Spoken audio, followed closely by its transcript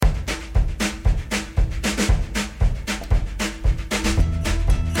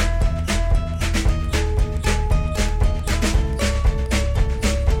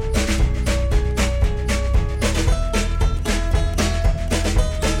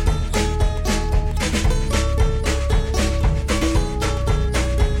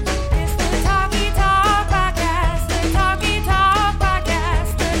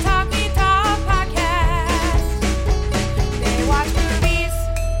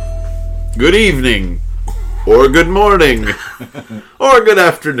good evening, or good morning, or good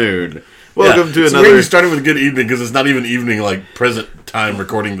afternoon. Welcome to another... We're starting with good evening because it's not even evening, like present time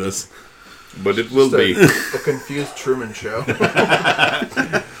recording this. But it will be. A confused Truman Show.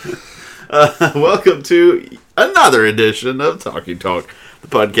 Welcome to another edition of Talking Talk, the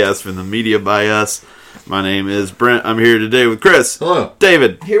podcast from the media by us. My name is Brent. I'm here today with Chris. Hello.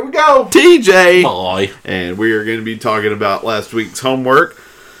 David. Here we go. TJ. Hi. And we are going to be talking about last week's homework,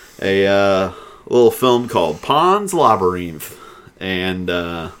 a little film called Pan's Labyrinth. And,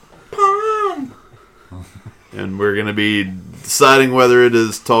 Pon. and we're going to be deciding whether it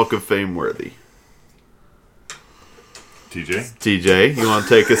is Talk of Fame worthy. TJ, you want to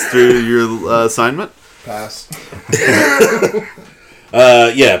take us through your assignment? Pass.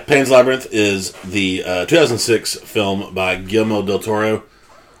 Pan's Labyrinth is the 2006 film by Guillermo del Toro.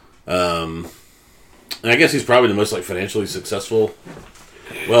 And I guess he's probably the most financially successful.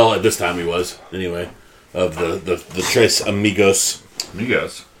 Well, at this time he was, anyway, of the Tres Amigos.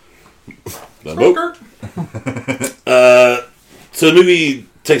 Smoker. So the movie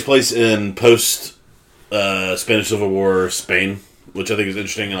takes place in post Spanish Civil War Spain, which I think is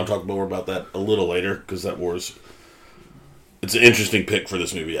interesting, and I'll talk more about that a little later because that war's... It's an interesting pick for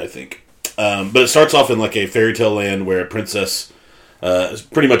this movie, I think. But it starts off in a fairy tale land where a princess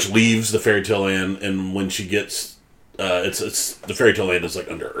pretty much leaves the fairy tale land, and when she gets... it's the fairy tale land is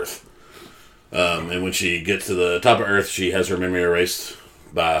under Earth. And when she gets to the top of Earth, she has her memory erased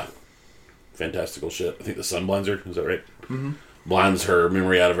by fantastical shit. I think the sun blinds her. Is that right? Mm-hmm. Blinds her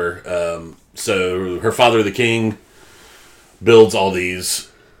memory out of her. So her father, the king, builds all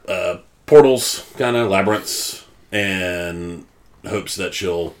these portals, kind of labyrinths, and hopes that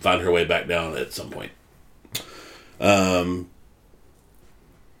she'll find her way back down at some point. Then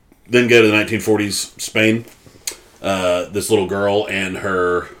go to the 1940s Spain. This little girl and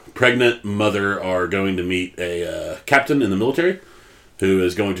her pregnant mother are going to meet a captain in the military who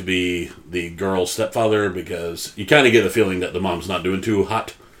is going to be the girl's stepfather because you kind of get the feeling that the mom's not doing too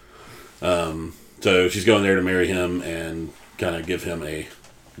hot. So she's going there to marry him and kind of give him a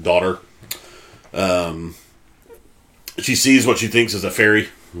daughter. She sees what she thinks is a fairy,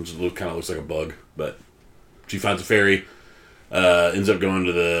 which kind of looks like a bug, but she finds a fairy, ends up going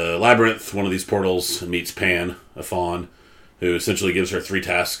to the labyrinth, one of these portals, and meets Pan, a faun, who essentially gives her 3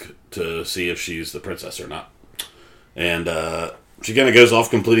 tasks to see if she's the princess or not. And she kind of goes off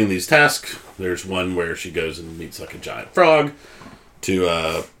completing these tasks. There's one where she goes and meets a giant frog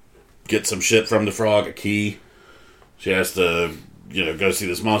to get some shit from the frog, a key. She has to, go see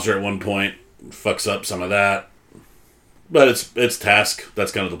this monster at one point, fucks up some of that. But it's task.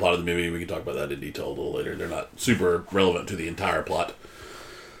 That's kind of the plot of the movie. We can talk about that in detail a little later. They're not super relevant to the entire plot.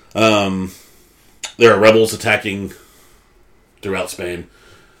 There are rebels attacking throughout Spain.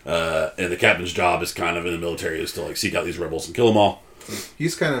 And the captain's job is kind of in the military is to seek out these rebels and kill them all.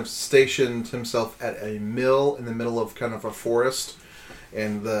 He's kind of stationed himself at a mill in the middle of kind of a forest.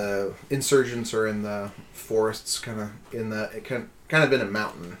 And the insurgents are in the forests, kind of in a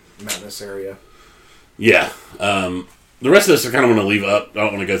mountainous area. Yeah. The rest of this I kind of want to leave up. I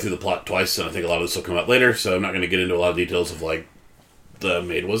don't want to go through the plot twice, and I think a lot of this will come up later, so I'm not going to get into a lot of details of the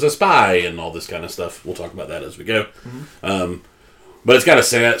maid was a spy and all this kind of stuff. We'll talk about that as we go. Mm-hmm. But it's got a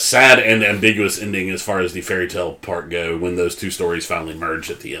sad and ambiguous ending as far as the fairy tale part go when those two stories finally merge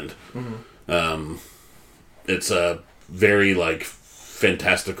at the end. Mm-hmm. It's a very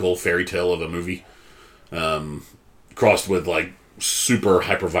fantastical fairy tale of a movie, crossed with super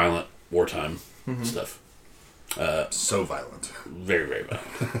hyper violent wartime stuff. So violent. Very, very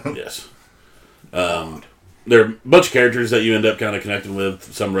violent. Yes. There are a bunch of characters that you end up kind of connecting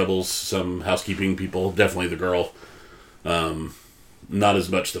with. Some rebels, some housekeeping people. Definitely the girl. Not as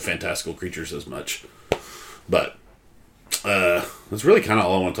much the fantastical creatures as much. But that's really kind of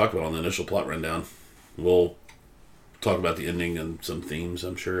all I want to talk about on the initial plot rundown. We'll talk about the ending and some themes,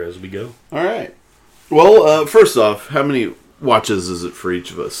 I'm sure, as we go. All right. Well, first off, how many watches is it for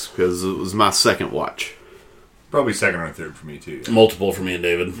each of us? Because it was my second watch. Probably second or third for me, too. Yeah. Multiple for me and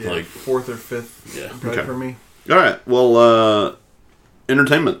David. Yeah, 4th or 5th. Yeah. Okay. For me. All right. Well,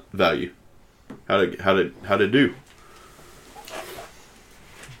 entertainment value. How did it do?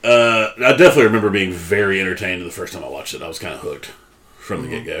 I definitely remember being very entertained the first time I watched it. I was kind of hooked from the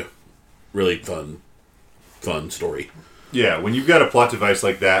get-go. Really fun story. Yeah, when you've got a plot device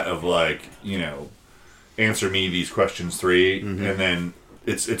like that of answer me these questions 3, and then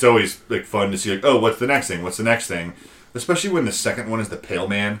it's always fun to see what's the next thing, especially when the second one is the Pale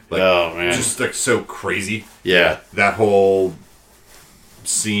Man. Oh man, just so crazy. Yeah, that whole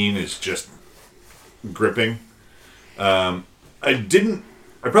scene is just gripping. I didn't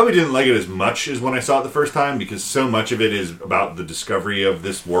I probably didn't like it as much as when I saw it the first time because so much of it is about the discovery of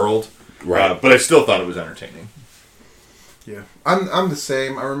this world. Right. But I still thought it was entertaining. Yeah, I'm the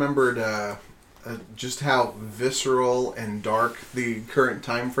same. I remembered just how visceral and dark the current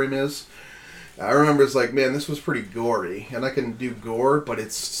time frame is. I remember it's like, man, this was pretty gory, and I can do gore, but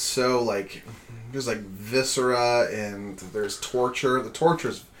it's so like there's like viscera and there's torture. The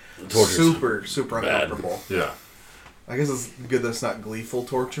torture's super bad. uncomfortable. Yeah. I guess it's good that it's not gleeful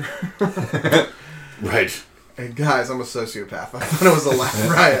torture. Right. Hey guys, I'm a sociopath. I thought it was a laugh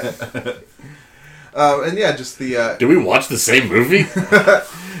riot. And yeah, just the Did we watch the same movie?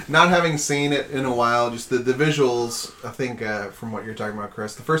 not having seen it in a while, just the visuals. I think from what you're talking about,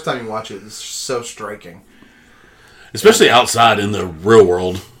 Chris, the first time you watch it is so striking. Especially outside in the real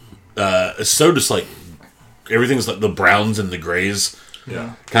world. It's so just like everything's like the browns and the grays.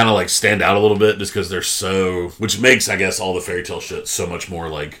 Yeah. Kind of like stand out a little bit just because they're so, which makes I guess all the fairy tale shit so much more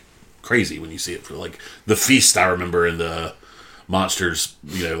like crazy when you see it. For like the feast I remember in the monsters,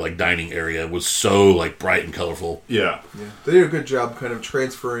 like dining area was so like bright and colorful. Yeah. Yeah, they did a good job kind of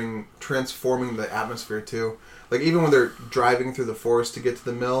transforming the atmosphere too. Like even when they're driving through the forest to get to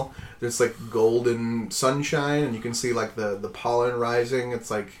the mill, there's like golden sunshine, and you can see like the pollen rising. It's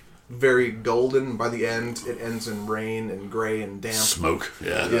like very golden. By the end, it ends in rain and gray and damp. Smoke.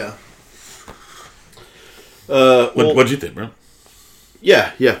 Yeah. Yeah. What'd you think, bro?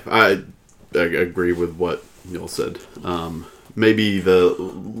 Yeah, I agree with what Neil said. Maybe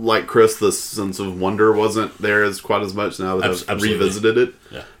like Chris, the sense of wonder wasn't there as quite as much now that I've Absolutely. revisited it.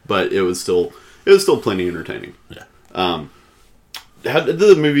 Yeah. But it was still plenty entertaining. Yeah. How did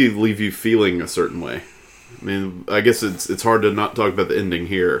the movie leave you feeling a certain way? I mean, I guess it's hard to not talk about the ending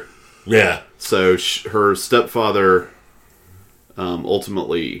here. Yeah. So her stepfather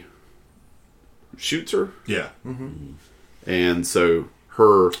ultimately shoots her. Yeah. And so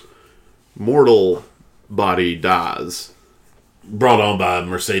her mortal body dies. Brought on by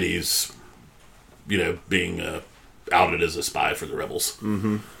Mercedes, being outed as a spy for the rebels.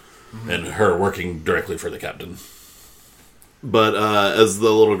 Mm-hmm. And her working directly for the captain. But as the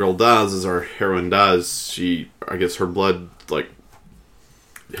little girl dies, as our heroine dies, I guess her blood, like,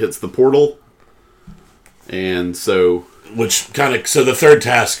 hits the portal. And so... So the third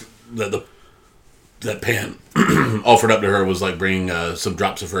task that Pan offered up to her was, like, bring some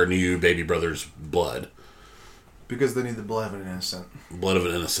drops of her new baby brother's blood. Because they need the blood of an innocent. Blood of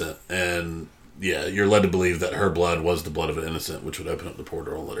an innocent. And, yeah, you're led to believe that her blood was the blood of an innocent, which would open up the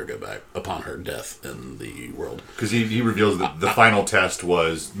portal and let her go back upon her death in the world. Because he reveals that the final test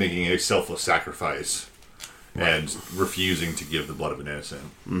was making a selfless sacrifice and refusing to give the blood of an innocent.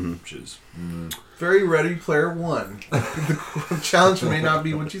 Mm-hmm. Which is... Very Ready Player One. The challenge may not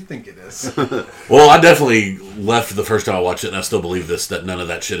be what you think it is. Well, I definitely left the first time I watched it, and I still believe that none of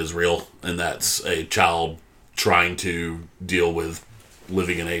that shit is real, and that's a child trying to deal with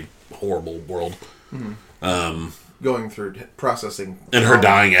living in a horrible world. Mm-hmm. Going through processing. And her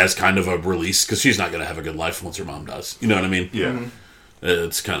dying as kind of a release, because she's not going to have a good life once her mom dies. You know what I mean? Yeah. Mm-hmm.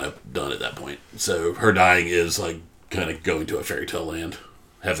 It's kind of done at that point. So her dying is like kind of going to a fairy tale land,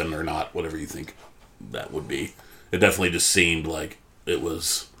 heaven or not, whatever you think that would be. It definitely just seemed like it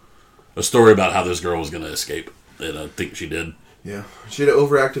was a story about how this girl was going to escape, and I think she did. Yeah, she had an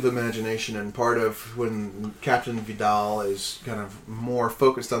overactive imagination, and part of when Captain Vidal is kind of more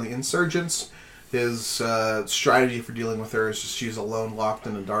focused on the insurgents, his strategy for dealing with her is just she's alone, locked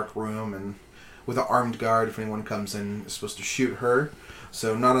in a dark room, and with an armed guard. If anyone comes in, is supposed to shoot her.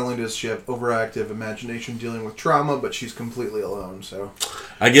 So not only does she have overactive imagination dealing with trauma, but she's completely alone. So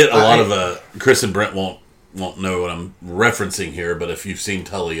I get a lot of Chris and Brent won't know what I'm referencing here, but if you've seen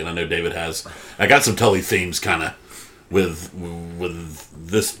Tully, and I know David has, I got some Tully themes kind of with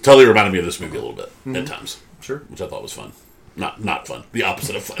this. Tully reminded me of this movie a little bit at times. Sure. Which I thought was fun. Not fun. The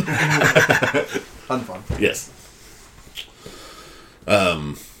opposite of fun. Unfun. Yes.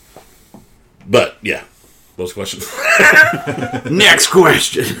 But yeah. What was the question? Next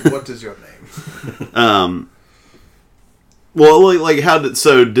question. What is your name? Well, like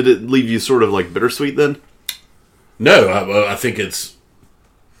did it leave you sort of like bittersweet then? No, I think it's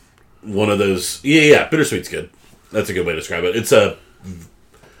one of those. Yeah, bittersweet's good. That's a good way to describe it. It's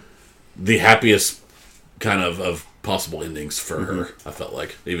the happiest kind of possible endings for her. I felt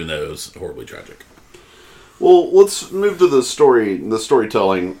like, even though it was horribly tragic. Well, let's move to the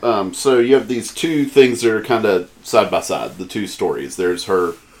storytelling. So you have these two things that are kind of side by side. The two stories. There's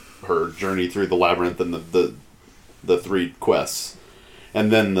her journey through the labyrinth and the three quests,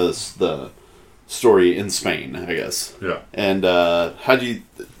 and then the story in Spain, I guess. Yeah. And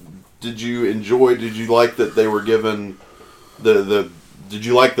did you like that they were given the did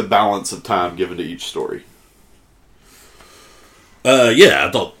you like the balance of time given to each story? Yeah,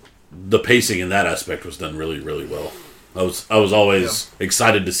 I thought the pacing in that aspect was done really, really well. I was always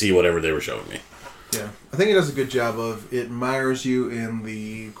excited to see whatever they were showing me. Yeah, I think it does a good job of it mires you in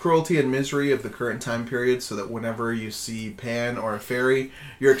the cruelty and misery of the current time period, so that whenever you see Pan or a fairy,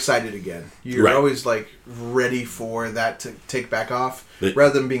 you're excited again. You're Right. always like ready for that to take back off, But-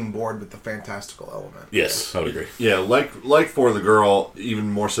 rather than being bored with the fantastical element. Yes, I would agree. Yeah, like For the Girl, even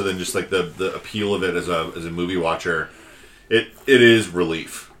more so than just like the appeal of it as a movie watcher, it is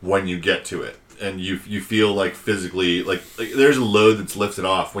relief when you get to it, and you feel like physically like there's a load that's lifted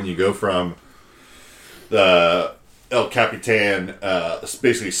off when you go from the El Capitan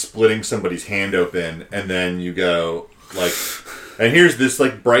basically splitting somebody's hand open, and then you go like, and here's this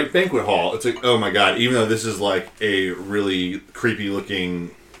like bright banquet hall. It's like, oh my god! Even though this is like a really creepy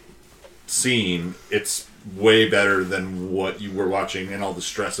looking scene, it's way better than what you were watching and all the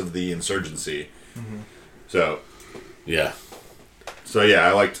stress of the insurgency. So Yeah. yeah,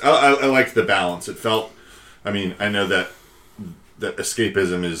 I liked the balance. It felt, I mean, I know that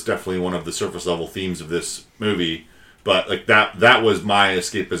escapism is definitely one of the surface level themes of this movie, but like that was my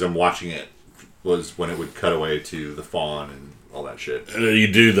escapism watching it, was when it would cut away to the fawn and all that shit. You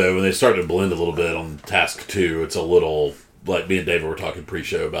do, though, when they start to blend a little bit on Task 2, it's a little, like me and David were talking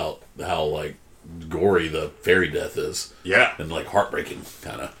pre-show about how, like, gory the fairy death is. Yeah, And, like, heartbreaking,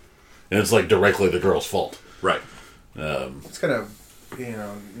 kind of. And it's, like, directly the girl's fault. right. It's kind of,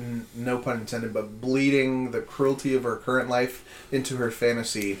 no pun intended, but bleeding the cruelty of her current life into her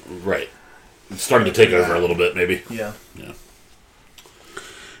fantasy. Right. It's starting to take over a little bit, maybe. Yeah. Yeah.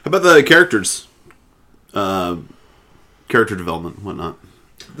 How about the characters? Character development and whatnot.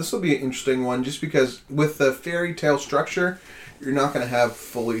 This will be an interesting one, just because with the fairy tale structure, you're not going to have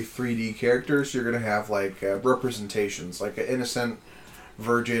fully 3D characters. You're going to have like representations, like an innocent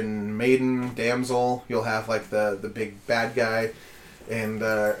virgin maiden, damsel. You'll have like the big bad guy, and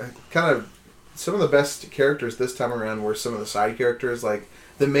kind of some of the best characters this time around were some of the side characters, like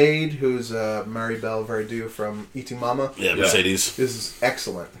the maid, who's Maribel Verdú from Eating Mama. Yeah, Mercedes. Is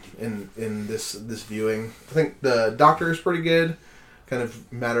excellent in this viewing. I think the doctor is pretty good, kind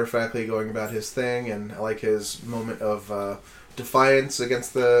of matter-of-factly going about his thing, and I like his moment of defiance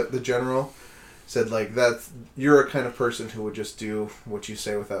against the general. Said like, that you're a kind of person who would just do what you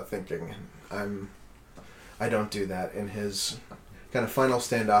say without thinking. I don't do that. In his kind of final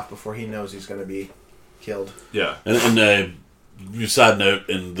standoff before he knows he's going to be killed. Yeah, And side note,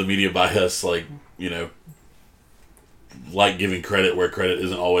 in the media bias, like, like giving credit where credit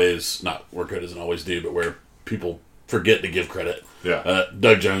isn't always, not where credit isn't always due, but where people forget to give credit. yeah.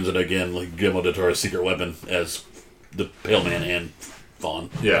 Doug Jones, and again, like Guillermo del Toro's secret weapon as the Pale Man and Fawn.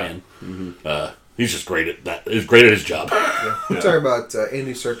 Yeah. Man. He's just great at that. He's great at his job. Yeah. We talk about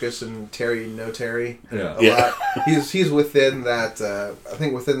Andy Serkis and Terry No Terry Yeah. a lot. He's within that. I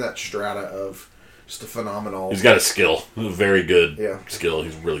think within that strata of just a phenomenal. He's got a skill, a very good Yeah. skill.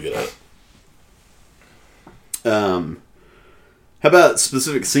 He's really good at it. How about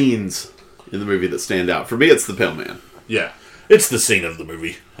specific scenes in the movie that stand out? For me, it's the Pale Man. Yeah. It's the scene of the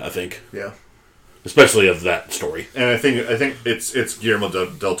movie, I think, Yeah. especially of that story. And I think it's Guillermo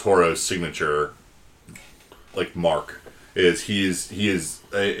del Toro's signature, like, mark is his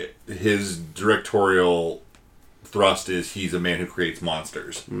directorial thrust is he's a man who creates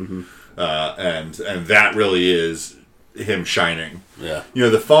monsters, and that really is him shining. Yeah.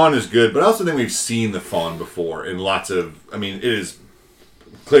 The Fawn is good, but I also think we've seen the Fawn before in lots of. I mean, it is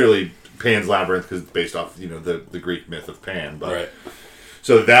clearly Pan's Labyrinth because it's based off the Greek myth of Pan, but Right.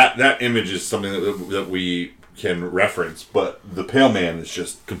 so that image is something that we can reference. But the Pale Man is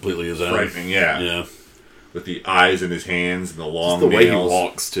just Completely his own. frightening, yeah. Yeah. With the eyes in his hands and the long Just the way he nails.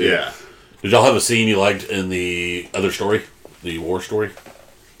 walks, too. Yeah. Did y'all have a scene you liked in the other story, the war story?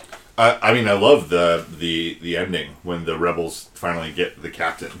 I mean, I love the ending when the rebels finally get the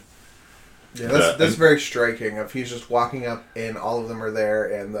captain. Yeah, that's very striking. Of he's just walking up and all of them are there,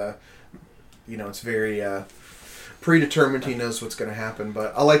 and it's very predetermined. He knows what's going to happen.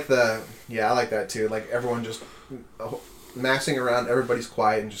 But I like that too. Like everyone just massing around, everybody's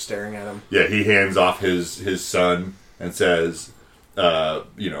quiet and just staring at him. Yeah, he hands off his son and says,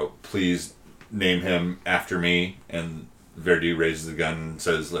 please name him after me. And Verdi raises the gun and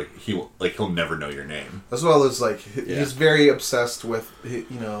says, he'll never know your name. As well as he's very obsessed with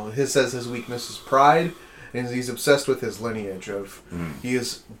his weakness is pride, and he's obsessed with his lineage of he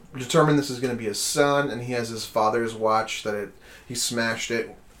is determined this is going to be his son, and he has his father's watch that he smashed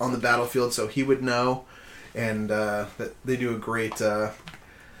it on the battlefield so he would know, and that they do a great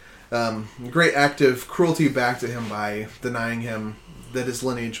act of cruelty back to him by denying him that his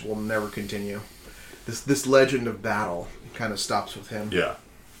lineage will never continue. This legend of battle kind of stops with him. Yeah.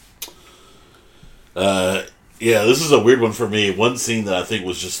 Yeah, this is a weird one for me. One scene that I think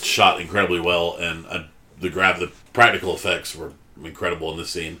was just shot incredibly well, and the practical effects were incredible in this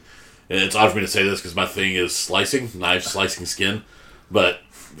scene. And it's odd for me to say this because my thing is knife slicing skin, but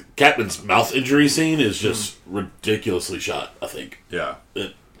Captain's mouth injury scene is just ridiculously shot. I think Yeah.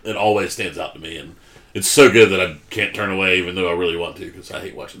 it always stands out to me, and it's so good that I can't turn away, even though I really want to, because I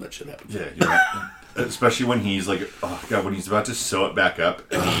hate watching that shit happen. Yeah. You're right. Especially when he's like, oh god, when he's about to sew it back up,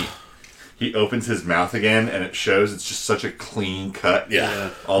 and he opens his mouth again, and it shows it's just such a clean cut.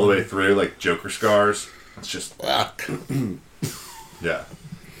 Yeah. All the way through, like Joker scars. It's just, yeah.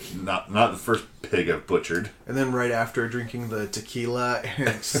 Not the first pig I've butchered. And then right after drinking the tequila, and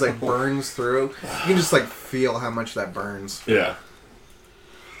it just like burns through. You can just like feel how much that burns. Yeah.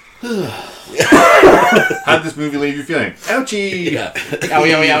 How'd this movie leave you feeling? Ouchie! Yeah.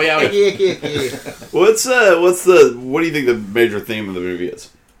 Owie, owie, owie, owie. What do you think the major theme of the movie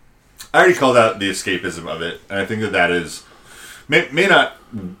is? I already called out the escapism of it, and I think that is may not.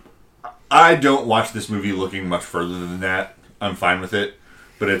 I don't watch this movie looking much further than that. I'm fine with it,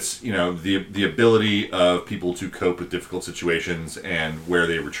 but it's the ability of people to cope with difficult situations and where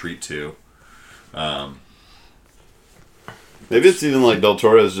they retreat to. Maybe it's even like Del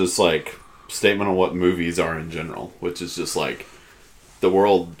Toro's just like statement on what movies are in general, which is just like the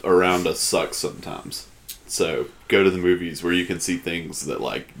world around us sucks sometimes. So go to the movies where you can see things that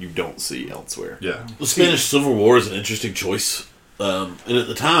like you don't see elsewhere. Yeah. The Spanish Civil War is an interesting choice. And at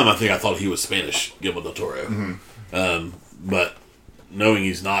the time, I think I thought he was Spanish, Guillermo del Toro. Mm-hmm. But knowing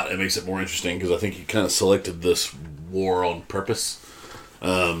he's not, it makes it more interesting because I think he kind of selected this war on purpose.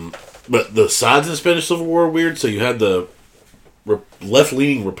 But the sides of the Spanish Civil War are weird. So you had the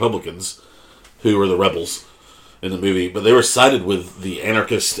left-leaning Republicans, who were the rebels in the movie, but they were sided with the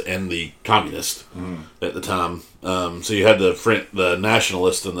anarchist and the communist at the time. So you had the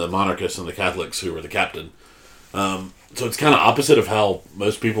nationalists and the monarchists and the Catholics who were the captain. So it's kind of opposite of how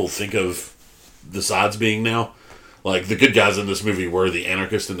most people think of the sides being now. Like, the good guys in this movie were the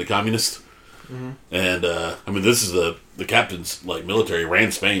anarchist and the communist. Mm-hmm. And, I mean, this is the captain's, like, military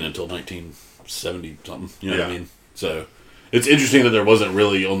ran Spain until 1970-something. You know what I mean? So it's interesting that there wasn't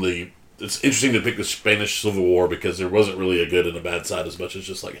really it's interesting to pick the Spanish Civil War because there wasn't really a good and a bad side as much as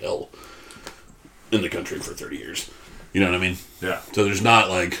just, like, hell in the country for 30 years. You know what I mean? Yeah. So there's not,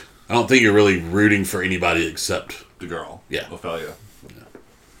 like, I don't think you're really rooting for anybody except The girl. Yeah. Ophelia. Yeah.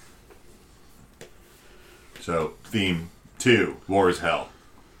 So, theme 2, War is Hell.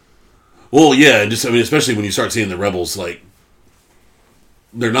 Well, yeah, especially when you start seeing the rebels, like,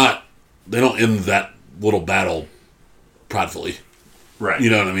 they don't end that little battle pridefully. Right. You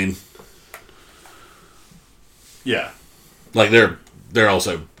know what I mean? Yeah. Like, they're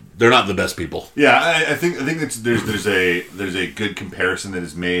not the best people. Yeah, I think there's a good comparison that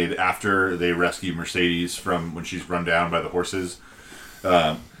is made after they rescue Mercedes from when she's run down by the horses.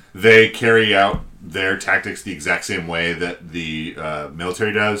 They carry out their tactics the exact same way that the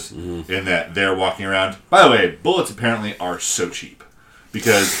military does, in that they're walking around. By the way, bullets apparently are so cheap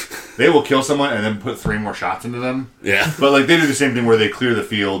because they will kill someone and then put 3 more shots into them. Yeah. But like they do the same thing where they clear the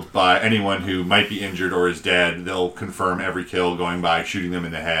field by anyone who might be injured or is dead. They'll confirm every kill going by, shooting them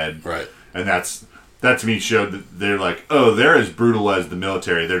in the head. Right. And that to me showed that they're like, oh, they're as brutal as the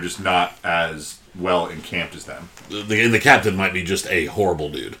military. They're just not as well encamped as them. The captain might be just a horrible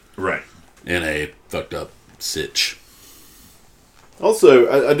dude. Right. And a fucked up sitch.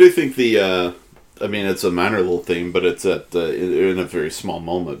 Also, I do think it's a minor little thing, but it's in a very small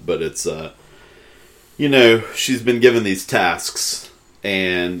moment. But it's, she's been given these tasks,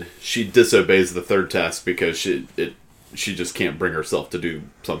 and she disobeys the third task because she just can't bring herself to do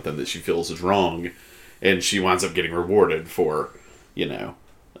something that she feels is wrong, and she winds up getting rewarded for,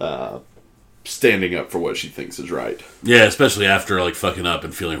 standing up for what she thinks is right. Yeah, especially after like fucking up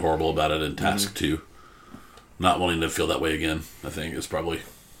and feeling horrible about it in task 2. Not wanting to feel that way again, I think, is probably...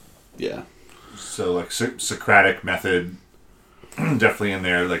 Yeah. So, like, Socratic method definitely in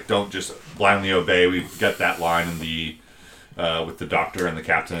there. Like, don't just blindly obey. We get that line in the with the doctor and the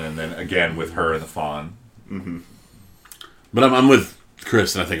captain, and then again with her and the fawn. Mm-hmm. But I'm with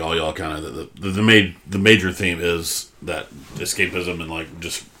Chris, and I think all y'all kind of... The major theme is that escapism and, like,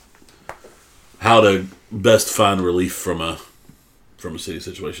 just how to best find relief from a city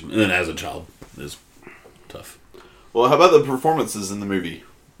situation. And then as a child is tough. Well, how about the performances in the movie?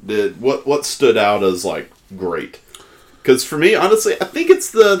 What stood out as like great? Because for me, honestly, I think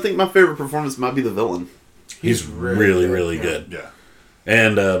my favorite performance might be the villain. He's really good. Yeah.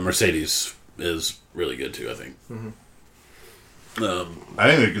 And Mercedes is really good too, I think. Mm-hmm.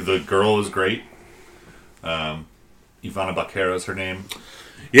 I think the girl is great. Ivana Baquero is her name.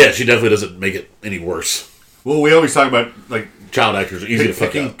 Yeah, she definitely doesn't make it any worse. Well, we always talk about like Child actors are easy to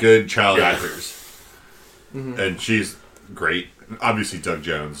fuck picking up. good child Yeah. actors, and she's great. Obviously, Doug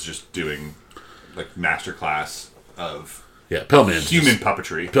Jones just doing like masterclass of Yeah, Pellman's human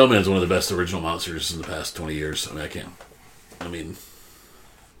puppetry. Pellman's one of the best original monsters in the past 20 years.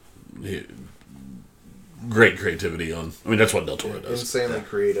 Great creativity on. I mean, that's what Del Toro does. Insanely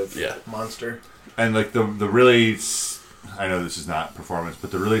creative Yeah. monster. And like the really, I know this is not performance,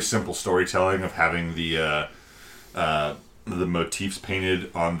 but the really simple storytelling of having the motifs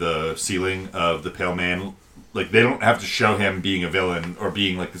painted on the ceiling of the Pale Man. Like, they don't have to show him being a villain or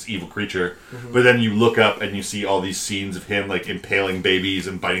being like this evil creature, but then you look up and you see all these scenes of him like impaling babies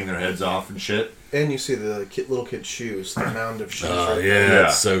and biting their heads off and shit. And you see the little kid's shoes, the mound of shoes. Oh, right yeah, there.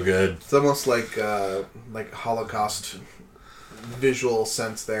 it's so good. It's almost like Holocaust visual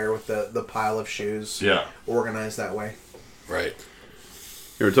sense there with the pile of shoes. Yeah. Organized that way. Right.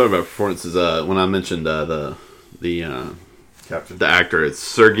 You were talking about performances. When I mentioned the Captain. actor, it's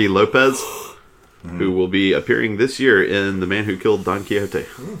Sergey Lopez, who will be appearing this year in The Man Who Killed Don Quixote.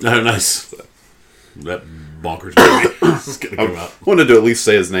 Oh, nice. That bonkers movie is going to come out. I wanted to at least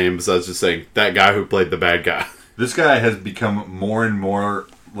say his name, besides just saying that guy who played the bad guy. This guy has become more and more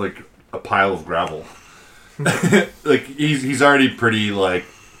like a pile of gravel. Like he's already pretty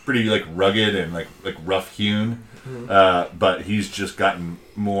rugged and like rough hewn, but he's just gotten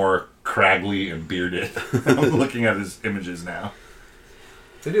more craggly and bearded. I'm looking at his images now.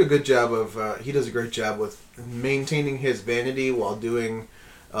 They do a good job of. He does a great job with maintaining his vanity while doing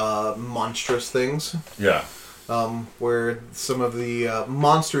monstrous things. Yeah. Where some of the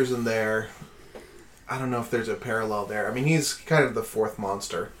monsters in there, I don't know if there's a parallel there. I mean, he's kind of the fourth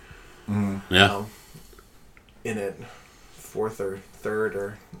monster. Yeah. In it, fourth or third,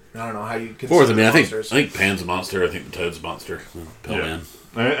 or I don't know how you consider Fourth, I mean, I monsters. think Pan's a monster. I think the Toad's a monster. Pellman.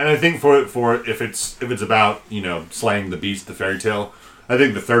 And I think for if it's about slaying the beast, the fairy tale, I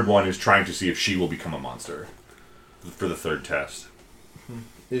think the third one is trying to see if she will become a monster for the third test.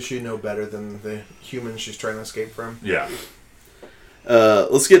 Is she no better than the humans she's trying to escape from? Yeah.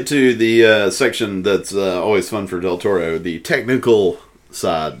 Let's get to the section that's always fun for Del Toro, the technical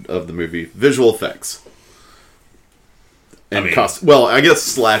side of the movie, visual effects. And I guess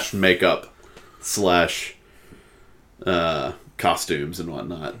slash makeup, slash costumes and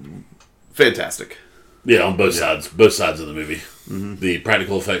whatnot. Fantastic. Yeah, on both sides of the movie. The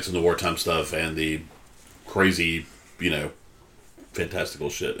practical effects and the wartime stuff and the crazy, fantastical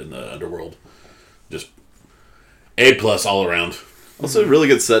shit in the underworld. Just A+ all around. Also, really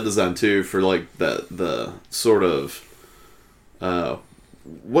good set design too for like the sort of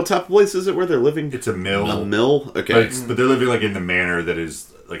what type of place is it where they're living? It's a mill. A mill? Okay. But they're living like in the manor that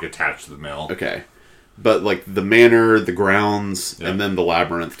is like attached to the mill. Okay. But like the manor, the grounds, Yeah. and then the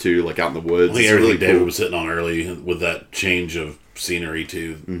labyrinth too, like out in the woods. I think It's everything really David cool. was hitting on early with that change of scenery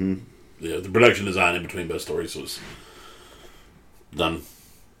too. Mm-hmm. Yeah, the production design in between both stories was done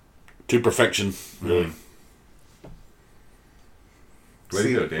to perfection. Really. Way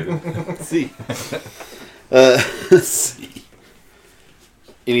to go, David. See.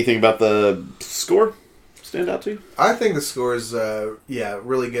 Anything about the score stand out to you? I think the score is,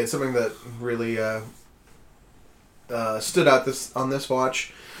 really good. Something that really stood out on this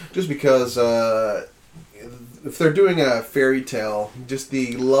watch, just because if they're doing a fairy tale, just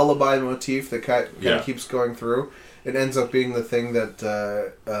the lullaby motif that kind of keeps going through, it ends up being the thing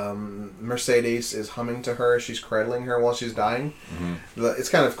that Mercedes is humming to her. She's cradling her while she's dying. Mm-hmm. It's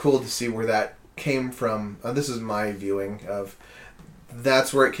kind of cool to see where that came from. This is my viewing of.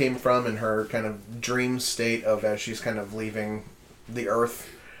 That's where it came from in her kind of dream state of as she's kind of leaving the earth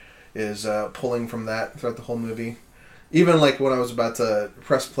is pulling from that throughout the whole movie. Even like when I was about to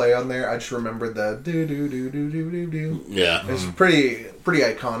press play on there, I just remembered the do do do do do do do. Yeah. It's pretty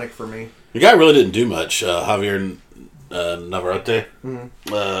iconic for me. The guy really didn't do much. Javier Navarrete.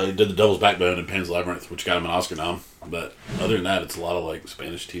 He did The Devil's Backbone and Pan's Labyrinth, which got him an Oscar nom. But other than that, it's a lot of like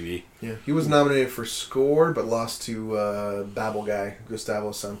Spanish TV. Yeah, he was nominated for score, but lost to Babel guy Gustavo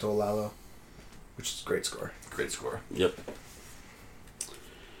Santaolalla, which is a great score. Great score. Yep.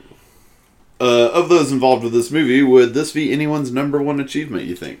 Of those involved with this movie, would this be anyone's number one achievement,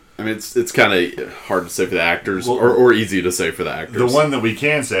 you think? I mean, it's kind of hard to say for the actors, or easy to say for the actors. The one that we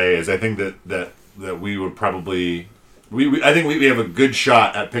can say is I think that we would probably... I think we have a good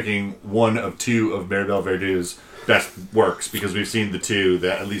shot at picking one of two of Maribel Verdú's best works, because we've seen the two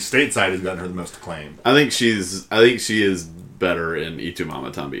that at least stateside has gotten her the most acclaim. I think she is better in Y Tu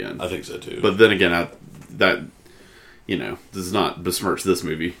Mama Tambien. I think so too. But then again, does not besmirch this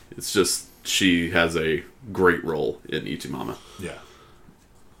movie. It's just she has a great role in Ichimama. Yeah.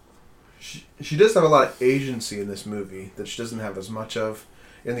 She does have a lot of agency in this movie that she doesn't have as much of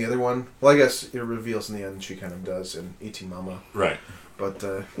in the other one. Well, I guess it reveals in the end she kind of does in Ichimama. Right. But,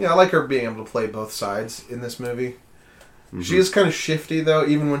 I like her being able to play both sides in this movie. Mm-hmm. She is kind of shifty, though,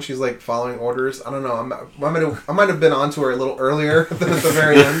 even when she's, like, following orders. I don't know. I might have been onto her a little earlier than at the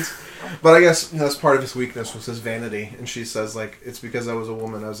very end. But I guess that's part of his weakness was his vanity. And she says, like, it's because I was a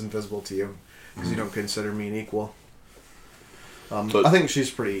woman I was invisible to you. Because you don't consider me an equal. I think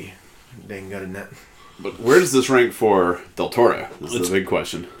she's pretty dang good in that. But where does this rank for Del Toro? That's the big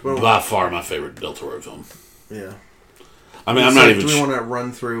question. By far my favorite Del Toro film. Yeah. I mean, I'm not even... Do we want to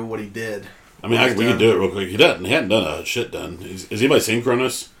run through what he did? I mean, we can do it real quick. He hadn't done a shit ton. Has anybody seen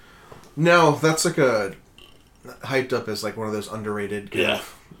Kronos? No, that's like hyped up as like one of those underrated. Yeah.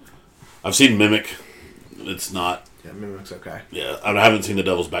 I've seen Mimic. It's not. Yeah, Mimic's okay. Yeah, I haven't seen The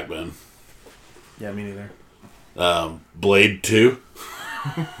Devil's Backbone. Yeah, me neither. Blade 2.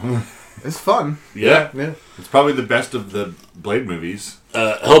 It's fun. Yeah. It's probably the best of the Blade movies.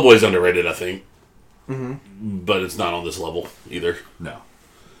 Hellboy's underrated, I think. Mm-hmm. But it's not on this level either. No.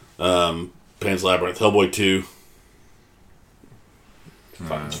 Pan's Labyrinth, Hellboy 2.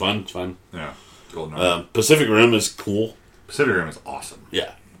 Fun. It's fun. It's fun. Yeah. Golden Pacific Rim is cool. Pacific Rim is awesome.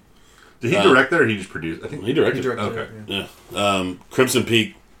 Yeah. Did he direct that or he just produced? I think he directed. Okay. It, Yeah. Crimson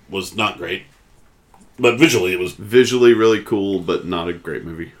Peak was not great. But visually, it was... Visually really cool, but not a great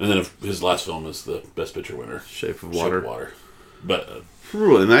movie. And then his last film is the Best Picture winner. Shape of Water. But...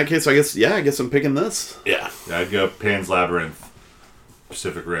 in that case, I guess I'm picking this. Yeah. I'd go Pan's Labyrinth,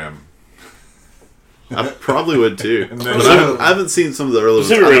 Pacific Rim. I probably would too. And then- But I haven't seen some of the early ones.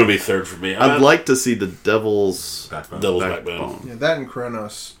 Pacific Rim would be third for me. I'd like to see the Devil's Devil's Backbone. yeah, that and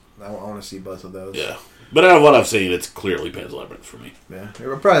Kronos. I want to see both of those. Yeah. But out of what I've seen, it's clearly Pan's Labyrinth for me. Yeah. It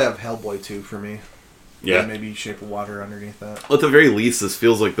would probably have Hellboy 2 for me. Yeah. And maybe Shape of Water underneath that. At the very least, this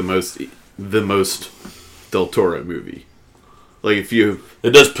feels like the most Del Toro movie. Like if you...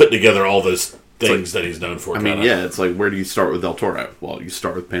 It does put together all those things that he's known for. I mean, yeah, it's like, where do you start with Del Toro? Well, you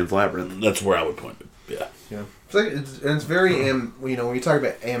start with Pan's Labyrinth. That's where I would point it. Yeah. Yeah. It's very, when you talk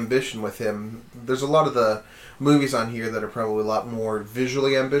about ambition with him, there's a lot of the movies on here that are probably a lot more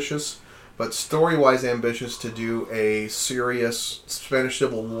visually ambitious, but story-wise ambitious to do a serious Spanish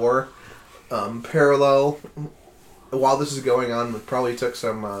Civil War parallel while this is going on. Probably took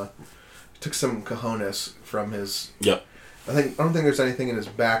some cojones from his... Yep. I don't think there's anything in his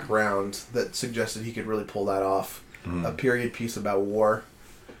background that suggested he could really pull that off. A period piece about war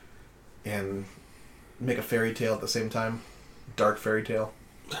and make a fairy tale at the same time. Dark fairy tale.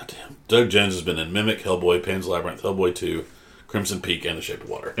 Goddamn. Doug Jones has been in Mimic, Hellboy, Pan's Labyrinth, Hellboy 2, Crimson Peak, and The Shape of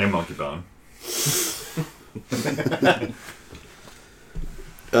Water. And Monkey Bone.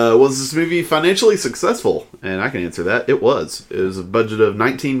 Was this movie financially successful? And I can answer that. It was. It was a budget of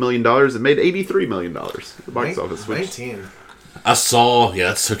 $19 million. It made $83 million at the box office. 19. I saw... Yeah,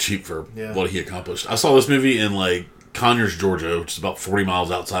 that's so cheap for Yeah. what he accomplished. I saw this movie in, Conyers, Georgia, which is about 40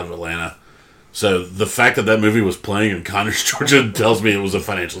 miles outside of Atlanta. So the fact that movie was playing in Conyers, Georgia tells me it was a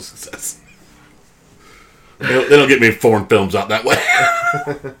financial success. They don't get me foreign films out that way.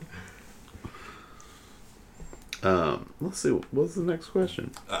 Let's see. What's the next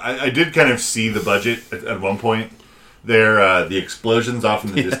question? I did kind of see the budget at one point. There, the explosions off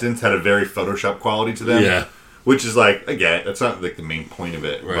in the distance had a very Photoshop quality to them. Yeah. Which is again, that's not the main point of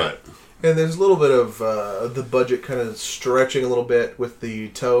it. Right. But And there's a little bit of the budget kind of stretching a little bit with the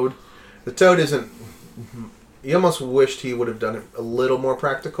Toad. The Toad isn't... You almost wished he would have done it a little more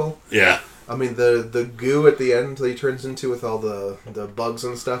practical. Yeah. I mean, the goo at the end that he turns into with all the bugs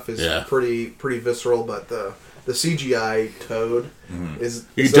and stuff is pretty visceral, but the CGI Toad is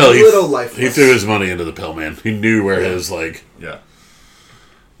You can a tell little lifeless. he threw his money into the pill, man. He knew where his, yeah.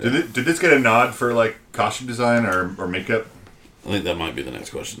 Did this get a nod for costume design or makeup? I think that might be the next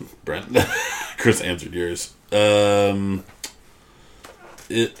question, Brent. Chris answered yours.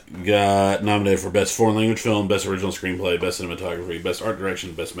 It got nominated for Best Foreign Language Film, Best Original Screenplay, Best Cinematography, Best Art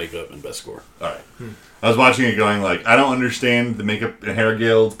Direction, Best Makeup, and Best Score. All right. I was watching it going I don't understand the makeup and hair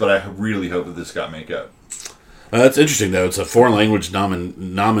guilds, but I really hope that this got makeup. That's interesting, though. It's a foreign language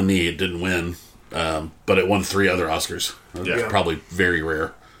nominee. It didn't win, but it won 3 other Oscars. Yeah. Probably very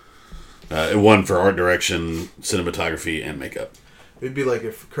rare. It won for art direction, cinematography, and makeup. It'd be like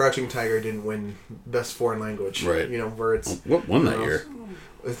if Crouching Tiger didn't win Best Foreign Language. Right. Where it's... What won that year?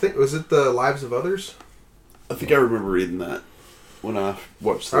 I think... Was it The Lives of Others? I think I remember reading that. when I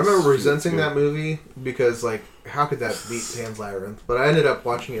watched this. I remember resenting that movie because, like, how could that beat Pan's Labyrinth? But I ended up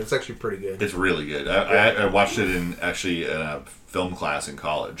watching it. It's actually pretty good. It's really good. I watched it in a film class in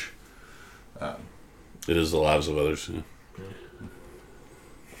college. It is the lives of others. Yeah.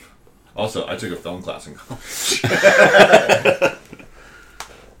 Also, I took a film class in college.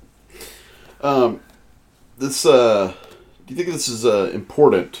 Do you think this is an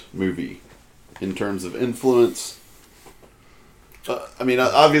important movie in terms of influence? I mean,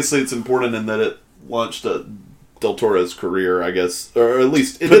 obviously it's important in that it launched Del Toro's career, I guess, or at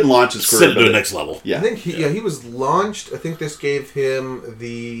least it didn't launch his career. Sent it to the next level. Yeah, I think he was launched. I think this gave him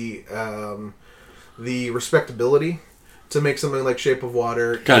the respectability to make something like Shape of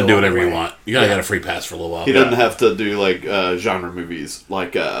Water. Kind of do whatever you want. You gotta get a free pass for a little while. He doesn't have to do like genre movies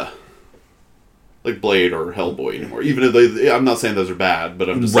like Blade or Hellboy anymore. Even if I'm not saying those are bad, but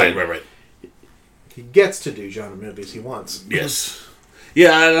I'm just saying. Right. He gets to do genre movies he wants. Yes.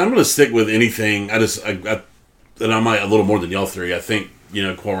 Yeah, I'm going to stick with anything. And I might a little more than y'all three. I think,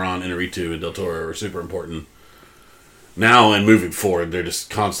 Cuarón, Inarritu, and Del Toro are super important. Now and moving forward, they're just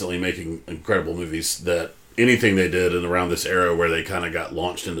constantly making incredible movies that anything they did in around this era where they kind of got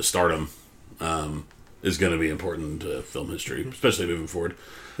launched into stardom is going to be important to film history, especially moving forward.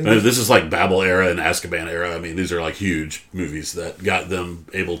 And if this is like Babel era and Azkaban era, I mean, these are like huge movies that got them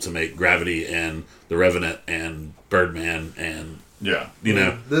able to make Gravity and The Revenant and Birdman and,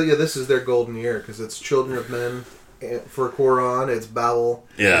 this is their golden year because it's Children of Men for Cuarón, it's Babel,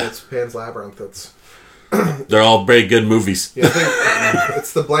 and it's Pan's Labyrinth. They're all very good movies. Yeah, I think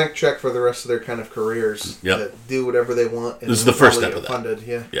it's the blank check for the rest of their kind of careers. Yep. That do whatever they want. And this is the first step of that. Funded,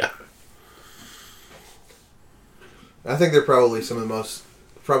 Yeah. I think they're probably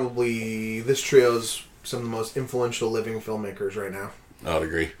this trio's some of the most influential living filmmakers right now. I would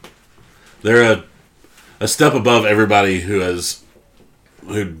agree. They're a step above everybody who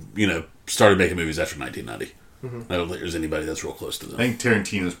started making movies after 1990. Mm-hmm. I don't think there's anybody that's real close to them. I think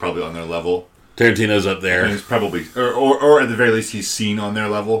Tarantino's probably on their level. Tarantino's up there. And he's probably, or at the very least, he's seen on their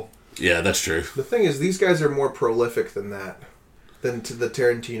level. Yeah, that's true. The thing is, these guys are more prolific than to the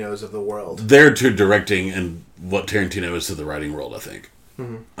Tarantinos of the world. They're to directing and what Tarantino is to the writing world, I think.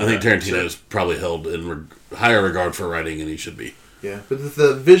 Mm-hmm. I think Tarantino's probably held in higher regard for writing than he should be. Yeah, but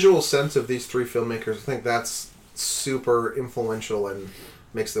the visual sense of these three filmmakers, I think that's super influential and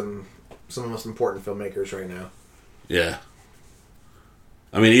makes them some of the most important filmmakers right now. Yeah.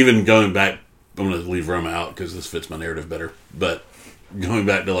 I mean, even going back, I'm going to leave Roma out because this fits my narrative better, but going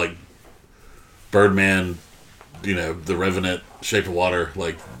back to like Birdman, The Revenant, Shape of Water,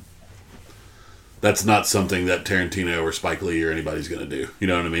 like that's not something that Tarantino or Spike Lee or anybody's going to do. You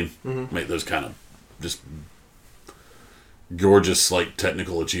know what I mean? Mm-hmm. Make those kind of just gorgeous, like,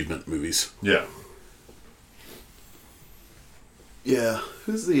 technical achievement movies. Yeah. Yeah.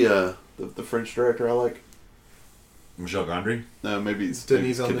 Who's the French director I like? Michel Gondry? No, maybe it's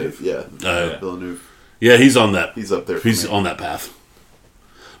Denis Villeneuve. Yeah. Yeah. Villeneuve. Yeah, he's on that. He's up there. He's on that path.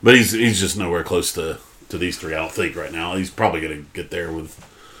 But he's just nowhere close to these three, I don't think, right now. He's probably going to get there with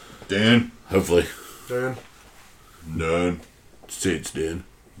Dan. Hopefully. Dan. Say it's Dan.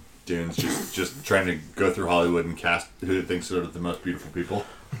 Dan's just trying to go through Hollywood and cast who it thinks are the most beautiful people.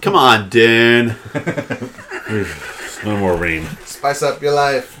 Come on, Dan. No more rain. Spice up your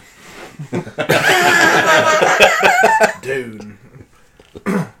life. Dude.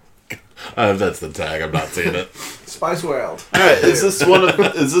 That's the tag. I'm not saying it. Spice World. All right, is this one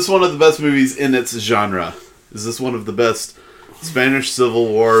of the best movies in its genre? Is this one of the best Spanish Civil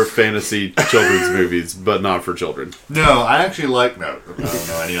War fantasy children's movies, but not for children? No, I actually like I don't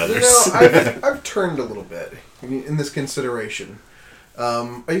know any others. I've turned a little bit in this consideration.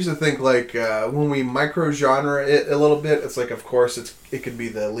 I used to think when we micro-genre it a little bit, it's like, of course, it could be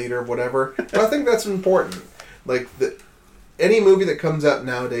the leader of whatever. But I think that's important. Any movie that comes out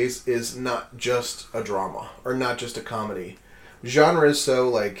nowadays is not just a drama or not just a comedy. Genre is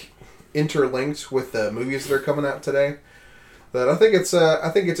so interlinked with the movies that are coming out today that I think it's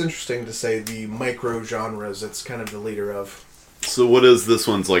interesting to say the micro genres it's kind of the leader of. So what is this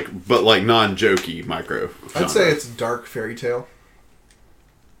one's like, but non-jokey micro genre? I'd say it's dark fairy tale.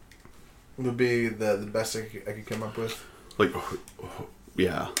 Would be the best I could come up with.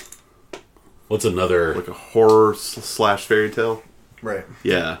 Yeah. What's another? Like a horror / fairy tale? Right.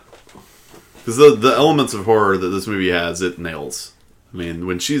 Yeah. Because the elements of horror that this movie has, it nails. I mean,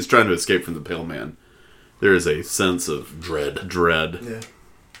 when she's trying to escape from the Pale Man, there is a sense of dread. Yeah.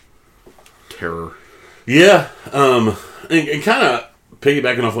 Terror. Yeah. And kind of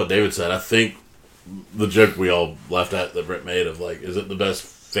piggybacking off what David said, I think the joke we all laughed at that Brett made of is it the best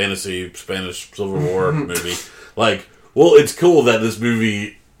fantasy Spanish Civil War movie? Well, it's cool that this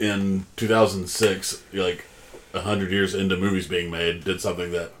movie in 2006, like 100 years into movies being made, did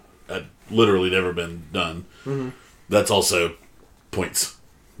something that had literally never been done. Mm-hmm. That's also points.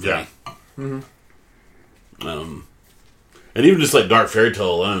 Yeah. Mm-hmm. And even just like Dark Fairy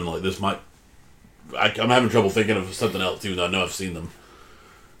Tale alone, like this might. I'm having trouble thinking of something else, even though I know I've seen them.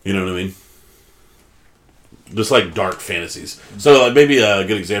 You know what I mean? Just like dark fantasies. So like, maybe a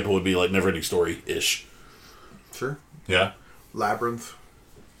good example would be like Neverending Story-ish. Sure. Yeah. Labyrinth.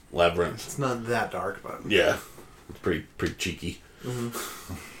 Labyrinth. It's not that dark, but Yeah. It's pretty cheeky.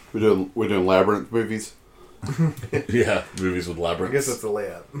 We're doing Labyrinth movies. Yeah, movies with I labyrinths. guess that's the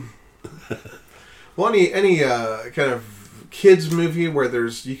layout. Well, any kind of kids movie where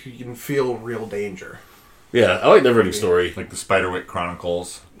you can feel real danger. Yeah, I like Neverending Story. Like the Spiderwick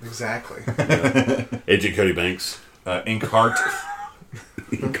Chronicles. Exactly. Agent Cody Banks. Inkheart.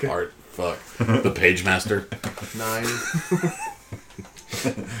 Art. Fuck. The Page Master. 9.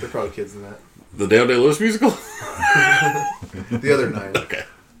 They're probably kids in that. The Dale Day-Lewis musical? The other 9. Okay.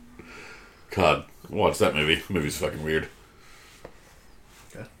 God, watch that movie. The movie's fucking weird.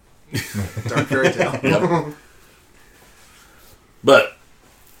 Okay. Dark Fairy Tale. Yep. But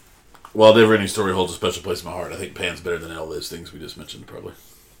while Neverending Story holds a special place in my heart, I think Pan's better than all those things we just mentioned, probably.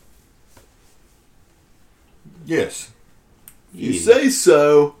 Yes. You say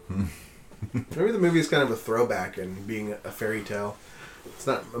so. Maybe the movie is kind of a throwback in being a fairy tale. It's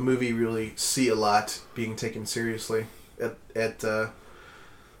not a movie you really see a lot being taken seriously at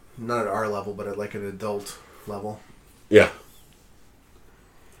not at our level, but at like an adult level. Yeah.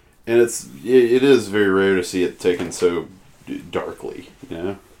 And it is very rare to see it taken so darkly, you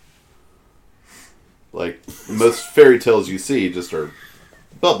know? Like, most fairy tales you see just are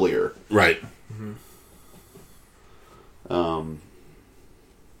bubblier. Right.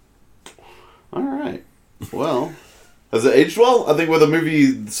 Alright. Well, has it aged well? I think with a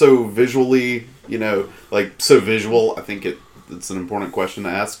movie so visually, so visual, I think it's an important question to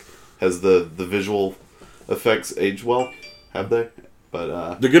ask. Has the visual effects aged well? Have they?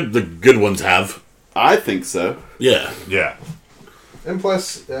 But The good ones have. I think so. Yeah. Yeah. And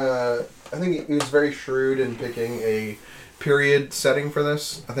plus, I think he was very shrewd in picking a period setting for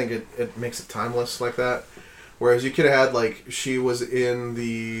this. I think it makes it timeless like that. Whereas you could have had, like, she was in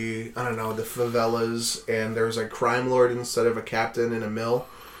the favelas, and there was a crime lord instead of a captain in a mill.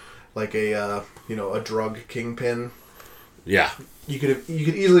 Like a drug kingpin. Yeah. You could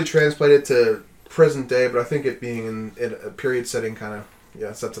easily translate it to present day, but I think it being in a period setting kind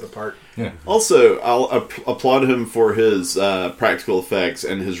of, sets it apart. Yeah. Also, I'll applaud him for his practical effects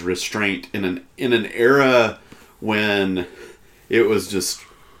and his restraint in an era when it was just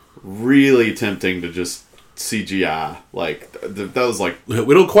really tempting to just CGI. Like that was like,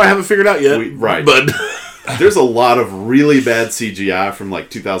 We don't quite have it figured out yet. Right. But there's a lot of really bad CGI from like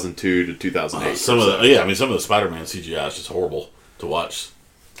 2002 to 2008. some of the Spider-Man CGI is just horrible to watch.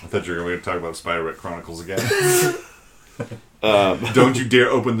 I thought you were going to talk about Spiderwick Chronicles again. Don't you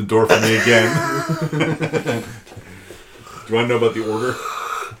dare open the door for me again. Do you want to know about the order?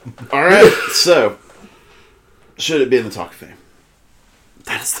 All right. So, should it be in the Talk of Fame?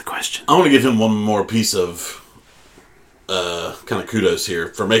 That is the question. I want to give him one more piece of kind of kudos here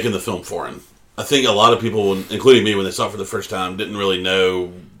for making the film foreign. I think a lot of people, including me, when they saw it for the first time, didn't really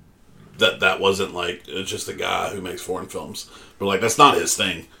know that wasn't like, it's just a guy who makes foreign films. But like, that's not his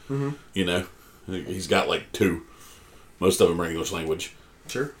thing. Mm-hmm. He's got like 2. Most of them are English language.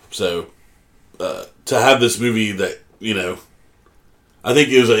 Sure. So, to have this movie that, I think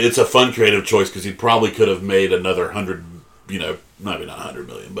it's a fun creative choice because he probably could have made another 100, maybe not 100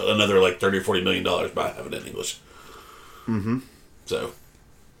 million, but another like $30 or $40 million by having it in English. Mm-hmm. So,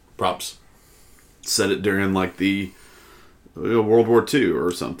 props. Set it during like the World War II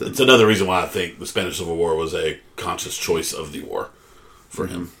or something. It's another reason why I think the Spanish Civil War was a conscious choice of the war for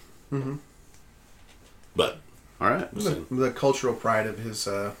him. Mm-hmm. But all right. The cultural pride of his,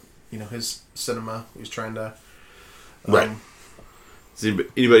 his cinema. He's trying to, right. Does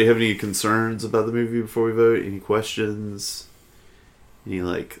anybody have any concerns about the movie before we vote? Any questions? Any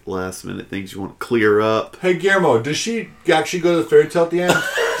like last minute things you want to clear up? Hey, Guillermo, does she actually go to the fairy tale at the end?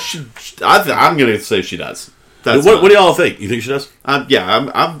 I'm going to say she does. What do y'all think? You think she does? I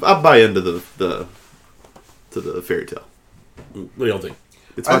buy into the fairy tale. What do y'all think?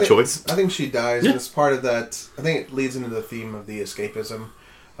 It's my choice. I think she dies, Yeah. and it's part of that. I think it leads into the theme of the escapism,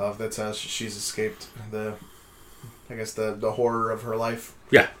 of that's how she's escaped the horror of her life.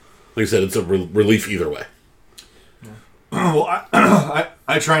 Yeah. Like I said, it's a relief either way. Well,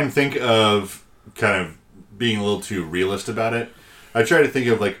 I try and think of kind of being a little too realist about it. I try to think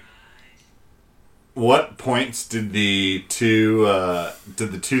of like what points did the two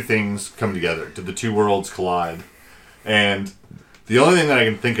things come together? Did the two worlds collide? And the only thing that I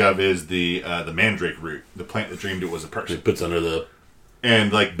can think of is the mandrake root, the plant that dreamed it was a person. It puts under the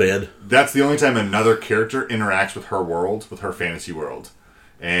And like bed. That's the only time another character interacts with her world, with her fantasy world.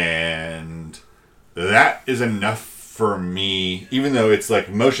 And that is enough for me, even though it's like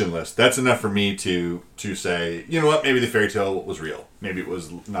motionless, that's enough for me to say, you know what, maybe the fairy tale was real. Maybe it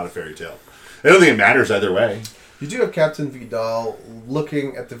was not a fairy tale. I don't think it matters either way. You do have Captain Vidal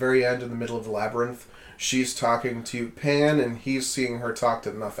looking at the very end in the middle of the labyrinth. She's talking to Pan, and he's seeing her talk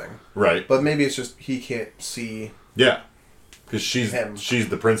to nothing. Right. But maybe it's just he can't see. Yeah. Because she's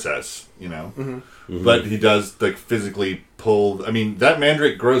the princess, you know. Mm-hmm. Mm-hmm. But he does like physically pull. I mean, that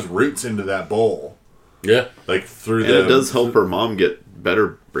mandrake grows roots into that bowl. Yeah. Like through and it does help her mom get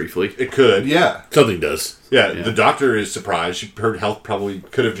better briefly. It could, yeah. Something does. Yeah, the doctor is surprised. Her health probably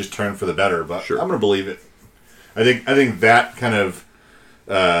could have just turned for the better, but sure. I'm going to believe it. I think that kind of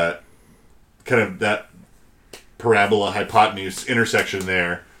that parabola hypotenuse intersection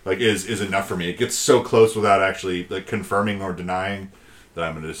there, like is enough for me. It gets so close without actually like confirming or denying that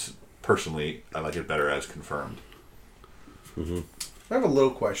I'm going to personally I like it better as confirmed. Mm-hmm. I have a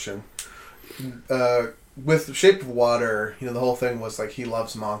little question. With Shape of Water, the whole thing was like he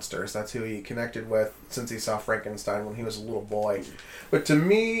loves monsters. That's who he connected with since he saw Frankenstein when he was a little boy. But to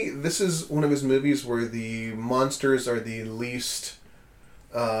me, this is one of his movies where the monsters are the least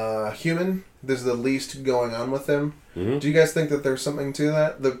human. There's the least going on with them. Mm-hmm. Do you guys think that there's something to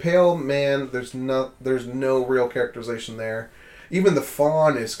that? The pale man, there's no real characterization there. Even the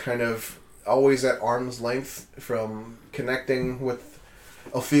fawn is kind of always at arm's length from connecting with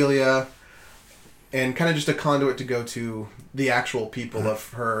Ophelia. And kind of just a conduit to go to the actual people of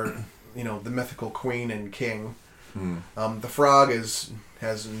her, the mythical queen and king. Mm. The frog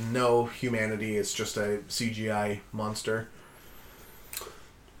has no humanity. It's just a CGI monster.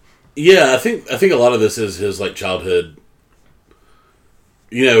 Yeah, I think a lot of this is his like childhood.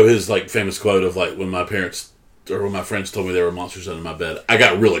 His like famous quote of like when my parents or when my friends told me there were monsters under my bed, I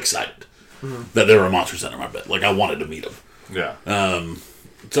got real excited that there were monsters under my bed. Like I wanted to meet them. Yeah.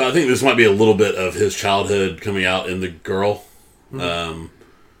 So I think this might be a little bit of his childhood coming out in the girl,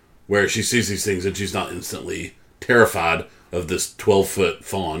 where she sees these things and she's not instantly terrified of this 12-foot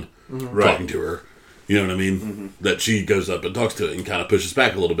fawn talking to her. You know what I mean? Mm-hmm. That she goes up and talks to it and kind of pushes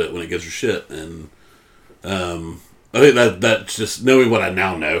back a little bit when it gives her shit. And I think that's just knowing what I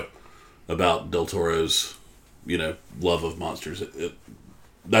now know about Del Toro's, love of monsters.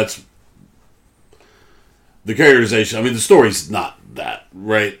 That's the characterization. I mean, the story's not that,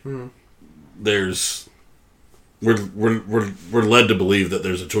 right? Mm-hmm. We're led to believe that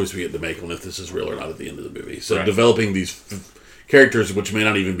there's a choice we get to make on if this is real or not at the end of the movie. So developing these characters, which may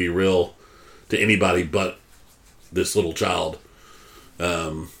not even be real to anybody but this little child,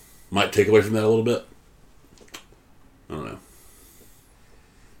 might take away from that a little bit. I don't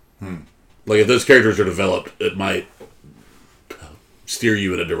know. Like if those characters are developed, it might steer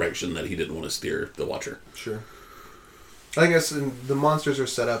you in a direction that he didn't want to steer the watcher. Sure. I guess the monsters are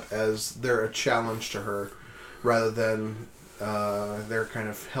set up as they're a challenge to her rather than they're kind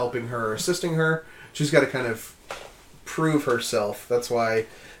of helping her or assisting her. She's got to kind of prove herself. That's why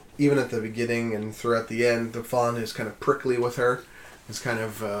even at the beginning and throughout the end, the fawn is kind of prickly with her. It's kind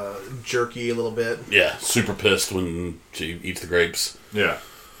of jerky a little bit. Yeah, super pissed when she eats the grapes. Yeah.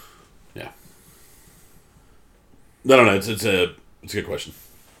 Yeah. I don't know. It's a good question.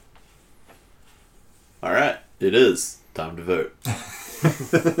 All right. It is time to vote.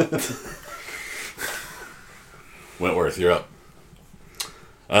 Wentworth, you're up.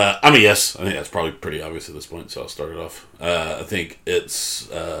 I'm a yes. I think that's probably pretty obvious at this point, so I'll start it off. I think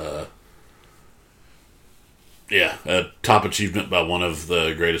it's a top achievement by one of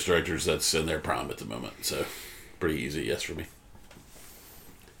the greatest directors that's in their prime at the moment. So, pretty easy yes for me.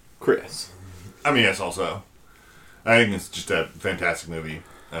 Chris. I mean, yes also. I think it's just a fantastic movie.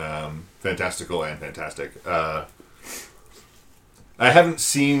 Fantastical and fantastic. I haven't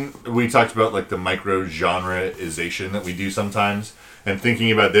seen... We talked about like the micro-genre-ization that we do sometimes. And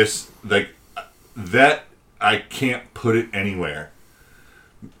thinking about this, like, that, I can't put it anywhere.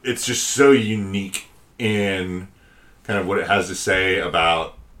 It's just so unique in kind of what it has to say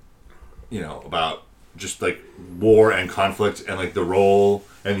about, about just, like, war and conflict and, like, the role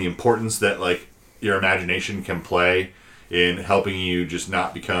and the importance that, like, your imagination can play in helping you just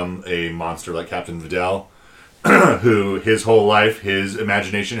not become a monster like Captain Vidal. Who his whole life, his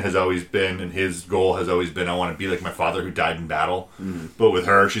imagination has always been, and his goal has always been, I want to be like my father who died in battle. Mm. But with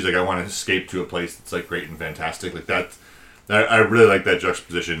her, she's like, I want to escape to a place that's like great and fantastic. Like I really like that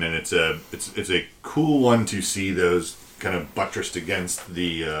juxtaposition, and it's a cool one to see those kind of buttressed against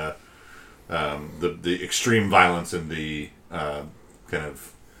the extreme violence and the kind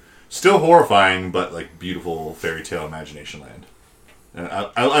of still horrifying but like beautiful fairy tale imagination land. And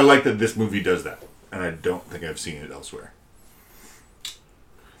I like that this movie does that, and I don't think I've seen it elsewhere.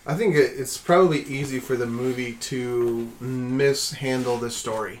 I think it's probably easy for the movie to mishandle this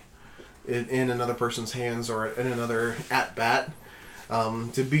story in another person's hands or in another at-bat.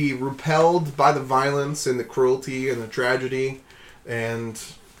 To be repelled by the violence and the cruelty and the tragedy, and,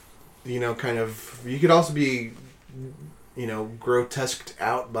 you know, kind of... You could also be, you know, grotesqued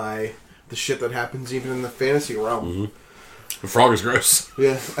out by the shit that happens even in the fantasy realm. Mm-hmm. The frog is gross.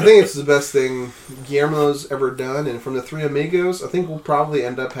 Yeah, I think it's the best thing Guillermo's ever done, and from the Three Amigos, I think we'll probably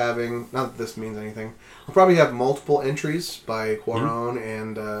end up having, not that this means anything, we'll probably have multiple entries by Cuarón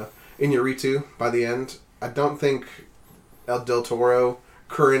and Iñárritu by the end. I don't think El Del Toro,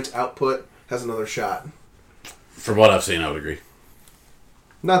 current output, has another shot. From what I've seen, I would agree.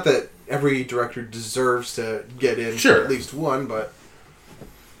 Not that every director deserves to get in Sure. for at least one, but I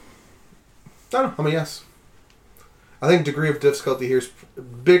don't know, I'm a yes. I think degree of difficulty here is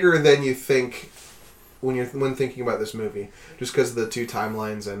bigger than you think when thinking about this movie, just because of the two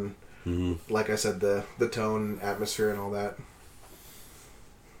timelines and, like I said, the tone, atmosphere, and all that.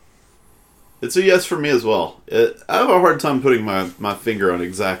 It's a yes for me as well. I have a hard time putting my finger on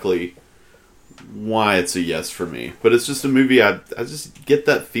exactly why it's a yes for me. But it's just a movie, I just get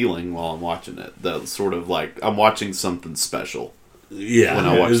that feeling while I'm watching it. That sort of like, I'm watching something special. Yeah, when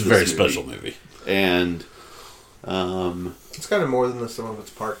I watch it's a very this movie. special movie. And... it's kind of more than the sum of its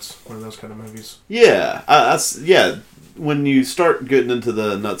parts. One of those kind of movies. Yeah, yeah. When you start getting into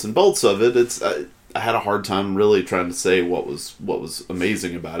the nuts and bolts of it, it's I had a hard time really trying to say what was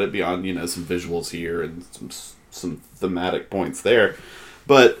amazing about it beyond, you know, some visuals here and some thematic points there.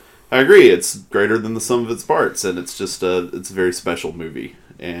 But I agree, it's greater than the sum of its parts, and it's just it's a very special movie.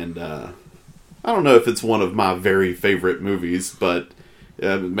 And I don't know if it's one of my very favorite movies, but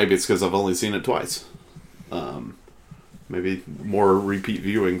maybe it's because I've only seen it twice. Maybe more repeat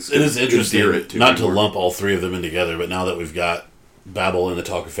viewings. It is interesting it not to lump all three of them in together, but now that we've got Babel in the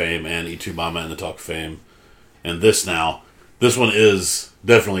Talk of Fame and Y Tu Mama in the Talk of Fame, and this one is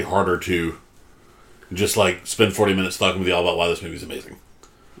definitely harder to just like spend 40 minutes talking with y'all about why this movie's amazing.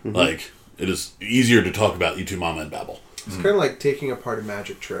 Mm-hmm. Like, it is easier to talk about Y Tu Mama and Babel. It's kind of like taking apart a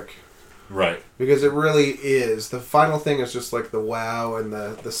magic trick. Right. Because it really is. The final thing is just like the wow and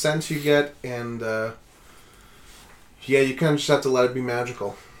the sense you get, and yeah, you kind of just have to let it be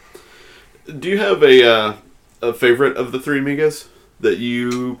magical. Do you have a favorite of the Three Amigos that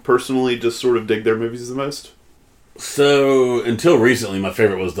you personally just sort of dig their movies the most? So, until recently, my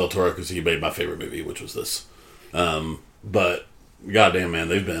favorite was Del Toro because he made my favorite movie, which was this. But, goddamn, man,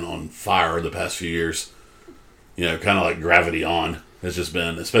 they've been on fire the past few years. You know, kind of like Gravity On has just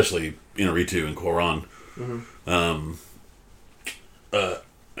been, especially Iñárritu and Cuarón. Mm-hmm.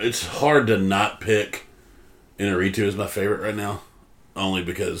 It's hard to not pick Iñárritu as my favorite right now, only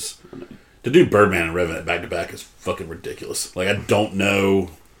because to do Birdman and Revenant back to back is fucking ridiculous. Like, I don't know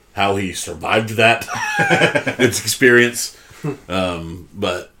how he survived that experience,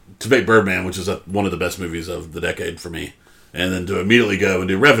 but to make Birdman, which is one of the best movies of the decade for me, and then to immediately go and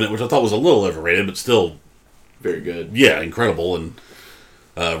do Revenant, which I thought was a little overrated, but still very good. Yeah, incredible, and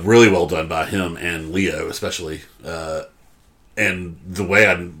really well done by him and Leo, especially. And the way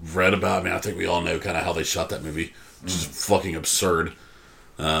I read about, I mean, I think we all know kind of how they shot that movie, which is fucking absurd.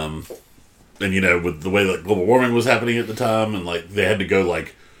 And, you know, with the way that global warming was happening at the time, and, like, they had to go,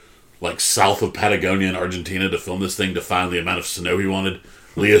 like south of Patagonia in Argentina to film this thing to find the amount of snow he wanted.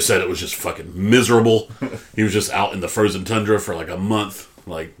 Leo said it was just fucking miserable. He was just out in the frozen tundra for, like, a month,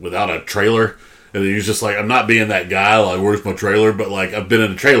 like, without a trailer. And he was just like, I'm not being that guy, like, where's my trailer? But, like, I've been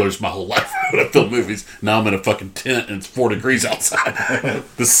in trailers my whole life when I film movies. Now I'm in a fucking tent and it's 4 degrees outside.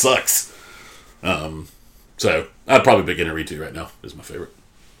 This sucks. So, I'd probably pick Iñárritu right now is my favorite.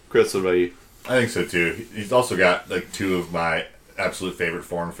 Chris, what about you? I think so, too. He's also got, like, 2 of my absolute favorite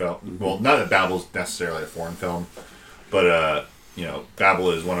foreign film. Mm-hmm. Well, not that Babel's necessarily a foreign film, but, you know,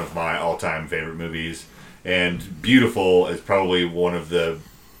 Babel is one of my all-time favorite movies. And Beautiful is probably one of the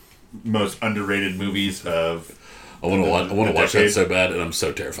most underrated movies of I want to watch that so bad, and I'm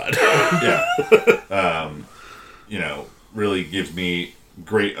so terrified. Yeah. You know, really gives me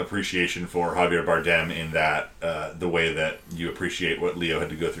great appreciation for Javier Bardem in that the way that you appreciate what Leo had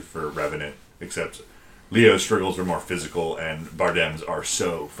to go through for Revenant, except Leo's struggles are more physical and Bardem's are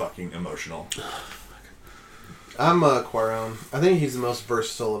so fucking emotional. I'm Cuarón. I think he's the most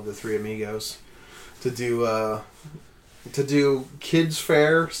versatile of the Three Amigos to do to do kids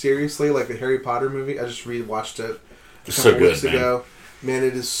fair seriously, like the Harry Potter movie. I just rewatched it a So couple good, weeks man. ago. Man,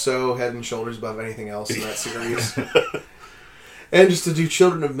 it is so head and shoulders above anything else in that series. And just to do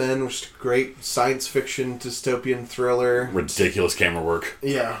Children of Men, which is a great science fiction dystopian thriller. Ridiculous camera work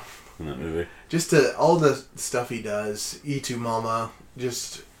Yeah. in that movie. Just to all the stuff he does, E2 Mama,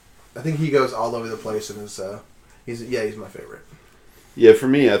 just I think he goes all over the place and is he's my favorite. Yeah, for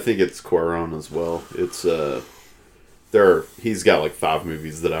me, I think it's Cuarón as well. It's he's got like 5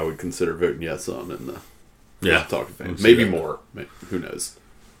 movies that I would consider voting yes on in the Yeah. Talk of Fame. Let's Maybe see that. more. Who knows?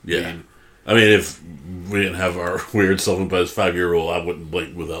 Yeah. I mean, if we didn't have our weird self-imposed 5-year rule, I wouldn't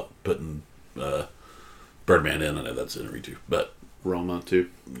blink without putting Birdman in. I know that's in it too, but Roma too.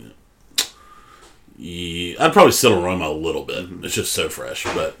 yeah, I'd probably settle Roma a little bit. It's just so fresh,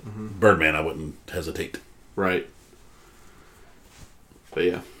 but Birdman, I wouldn't hesitate. Right. But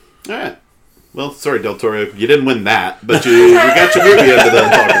yeah. All right. Well, sorry, Del Toro, you didn't win that, but you got your movie into the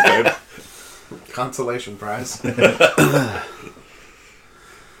Talk of Fame. Consolation prize.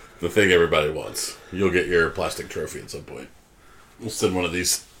 The thing everybody wants. You'll get your plastic trophy at some point. We'll send one of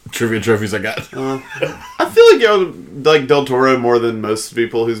these trivia trophies I got. I feel like you like Del Toro more than most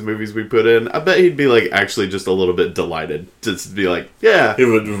people whose movies we put in. I bet he'd be like actually just a little bit delighted. Just to be like, yeah. He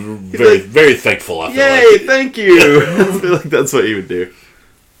would very, very thankful, I feel Yay, like. thank you. I feel like that's what he would do.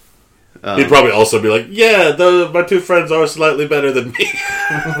 He'd probably also be like, yeah, my 2 friends are slightly better than me.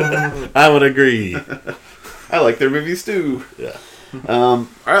 I would agree. I like their movies too. Yeah. All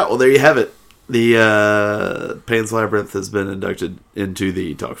right, well, there you have it. The Pan's Labyrinth has been inducted into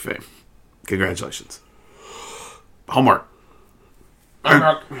the Talk of Fame. Congratulations. Homework.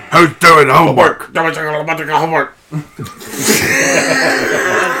 Who's doing homework? Homework.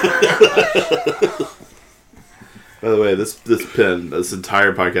 By the way, this pen, this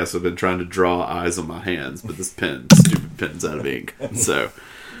entire podcast, I've been trying to draw eyes on my hands, but this stupid pen's out of ink. So,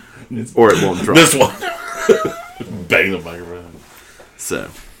 or it won't draw. This one. Bang the microphone.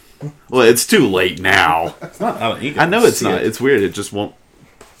 So, well, it's too late now. It's not out of ink. I know it's not. It's weird. It just won't.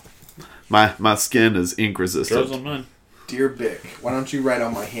 My skin is ink Draws resistant. on mine. Dear Bic, why don't you write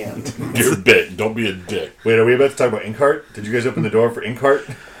on my hand? You're big. Don't be a dick. Wait, are we about to talk about Inkheart? Did you guys open the door for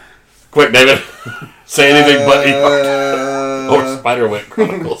Inkheart? Quick, David. Say anything but Inkheart. Or Spiderwick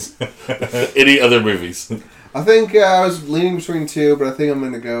Chronicles. Any other movies? I think I was leaning between 2, but I think I'm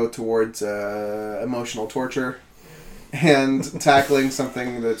going to go towards emotional torture and tackling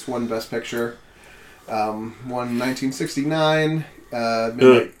something that's won Best Picture. Won 1969.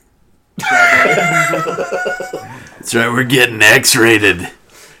 Midnight. That's right. We're getting X-rated.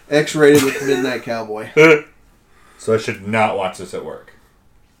 X-rated with Midnight Cowboy. So I should not watch this at work.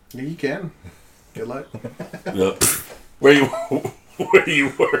 Yeah, you can. Good luck. Yep. Where do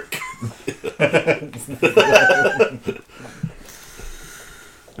you work?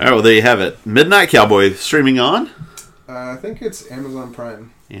 All right, well, there you have it. Midnight Cowboy streaming on I think it's Amazon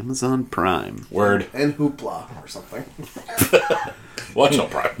Prime. Amazon Prime. Word. And Hoopla or something. Watch on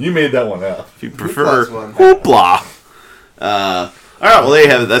Prime. You made that one up. If you prefer Hoopla one. Hoopla. All right, well, there you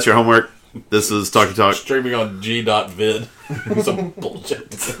have it. That's your homework. This is Talkie Talk. Streaming on g.vid. Some bullshit.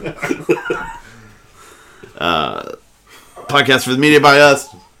 Podcast for the media by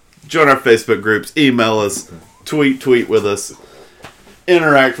us. Join our Facebook groups. Email us. Tweet with us.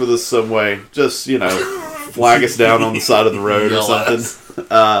 Interact with us some way. Just, flag us down on the side of the road or Yell at something.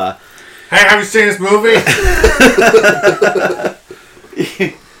 Hey, have you seen this movie?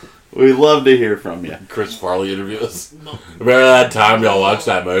 We love to hear from you. Chris Farley interviews. Remember that time y'all watched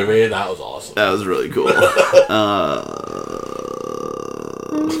that movie? That was awesome. That was really cool.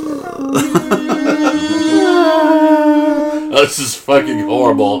 This is fucking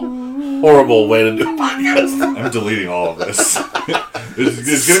horrible. Horrible way to do a podcast. I'm deleting all of this.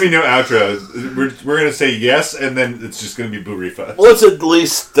 There's going to be no outro. We're going to say yes, and then it's just going to be Boo Rifa. Let's at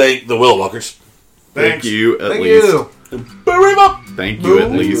least thank the Willwalkers. Thank you at Thank least. you. Boo Rifa! Thank you at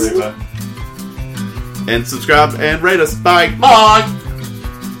Boo least. Rifa. And subscribe and rate us. Bye. Bye!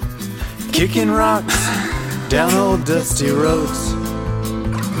 Kicking rocks down old dusty roads.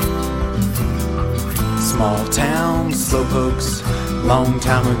 Small town slowpokes, long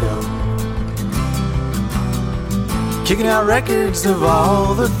time ago. Kicking out records of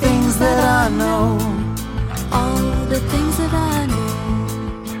all the things that I know. All the things that I